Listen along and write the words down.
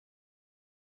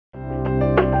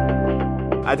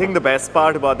I think the best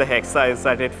part about the Hexa is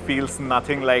that it feels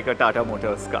nothing like a Tata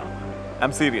Motors car.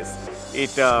 I'm serious.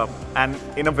 And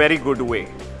in a very good way,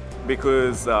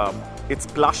 because it's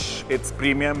plush, it's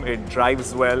premium, it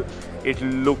drives well, it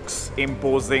looks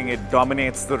imposing, it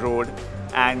dominates the road,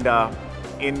 and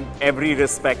in every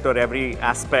respect or every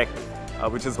aspect,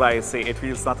 which is why I say it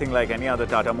feels nothing like any other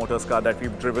Tata Motors car that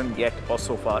we've driven yet or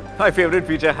so far. My favorite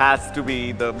feature has to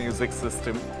be the music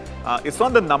system. It's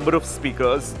not the number of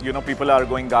speakers. You know, people are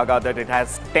going gaga that it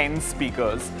has 10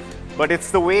 speakers, but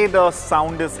it's the way the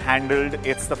sound is handled.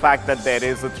 It's the fact that there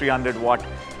is a 300-watt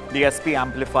DSP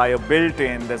amplifier built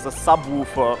in. There's a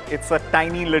subwoofer. It's a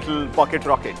tiny little pocket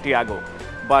rocket, Tiago.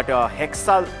 But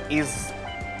Hexa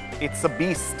it's a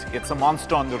beast. It's a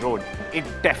monster on the road. It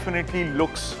definitely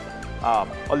looks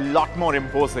a lot more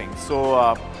imposing.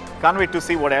 So can't wait to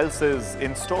see what else is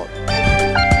in store.